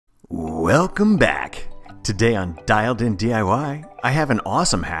Welcome back! Today on Dialed In DIY, I have an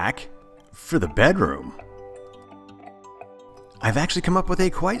awesome hack for the bedroom. I've actually come up with a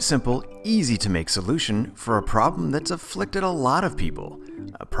quite simple, easy to make solution for a problem that's afflicted a lot of people,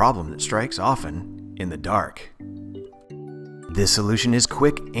 a problem that strikes often in the dark. This solution is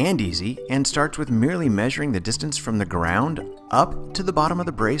quick and easy and starts with merely measuring the distance from the ground up to the bottom of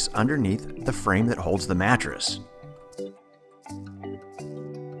the brace underneath the frame that holds the mattress.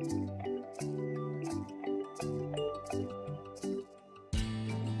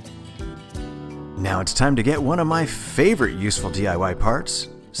 Now it's time to get one of my favorite useful DIY parts,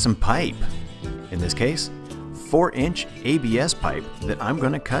 some pipe. In this case, 4-inch ABS pipe that I'm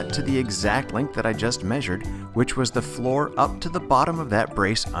going to cut to the exact length that I just measured, which was the floor up to the bottom of that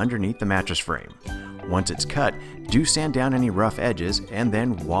brace underneath the mattress frame. Once it's cut, do sand down any rough edges and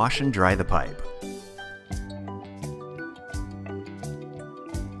then wash and dry the pipe.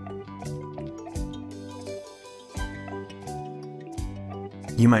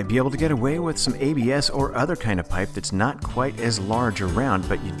 You might be able to get away with some ABS or other kind of pipe that's not quite as large around,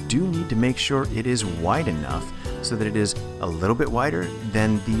 but you do need to make sure it is wide enough so that it is a little bit wider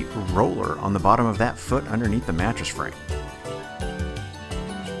than the roller on the bottom of that foot underneath the mattress frame.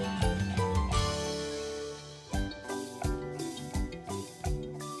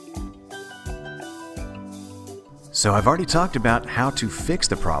 So I've already talked about how to fix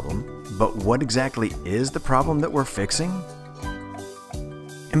the problem, but what exactly is the problem that we're fixing?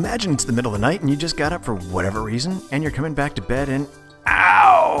 Imagine it's the middle of the night and you just got up for whatever reason and you're coming back to bed and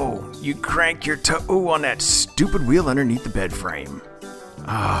ow! You crank your toe on that stupid wheel underneath the bed frame.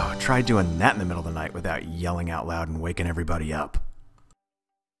 Oh, try doing that in the middle of the night without yelling out loud and waking everybody up.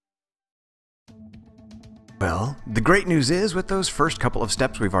 Well, the great news is with those first couple of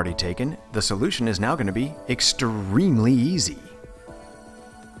steps we've already taken, the solution is now going to be extremely easy.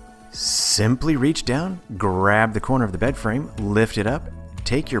 Simply reach down, grab the corner of the bed frame, lift it up,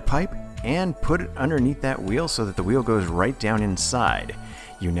 take your pipe and put it underneath that wheel so that the wheel goes right down inside.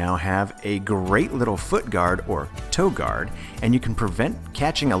 You now have a great little foot guard or toe guard, and you can prevent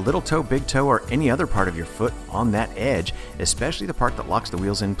catching a little toe, big toe, or any other part of your foot on that edge, especially the part that locks the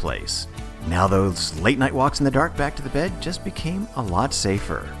wheels in place. Now those late night walks in the dark back to the bed just became a lot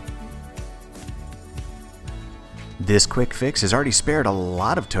safer. This quick fix has already spared a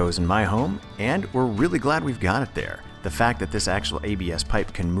lot of toes in my home, and we're really glad we've got it there. The fact that this actual ABS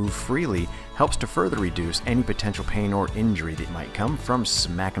pipe can move freely helps to further reduce any potential pain or injury that might come from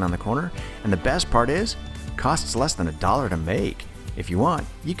smacking on the corner, and the best part is, it costs less than $1 to make. If you want,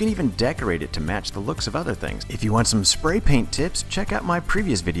 you can even decorate it to match the looks of other things. If you want some spray paint tips, check out my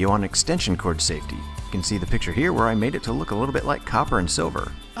previous video on extension cord safety. You can see the picture here where I made it to look a little bit like copper and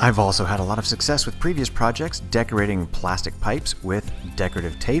silver. I've also had a lot of success with previous projects decorating plastic pipes with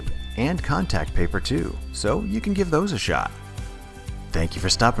decorative tape and contact paper too, so you can give those a shot. Thank you for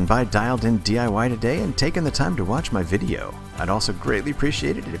stopping by Dialed In DIY today and taking the time to watch my video. I'd also greatly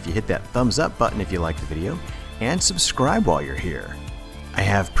appreciate it if you hit that thumbs up button if you liked the video, and subscribe while you're here. I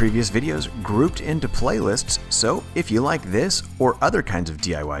have previous videos grouped into playlists, so if you like this or other kinds of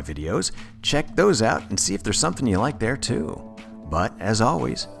DIY videos, check those out and see if there's something you like there too. But as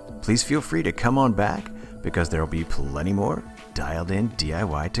always, please feel free to come on back because there will be plenty more Dialed In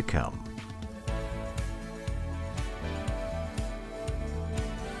DIY to come.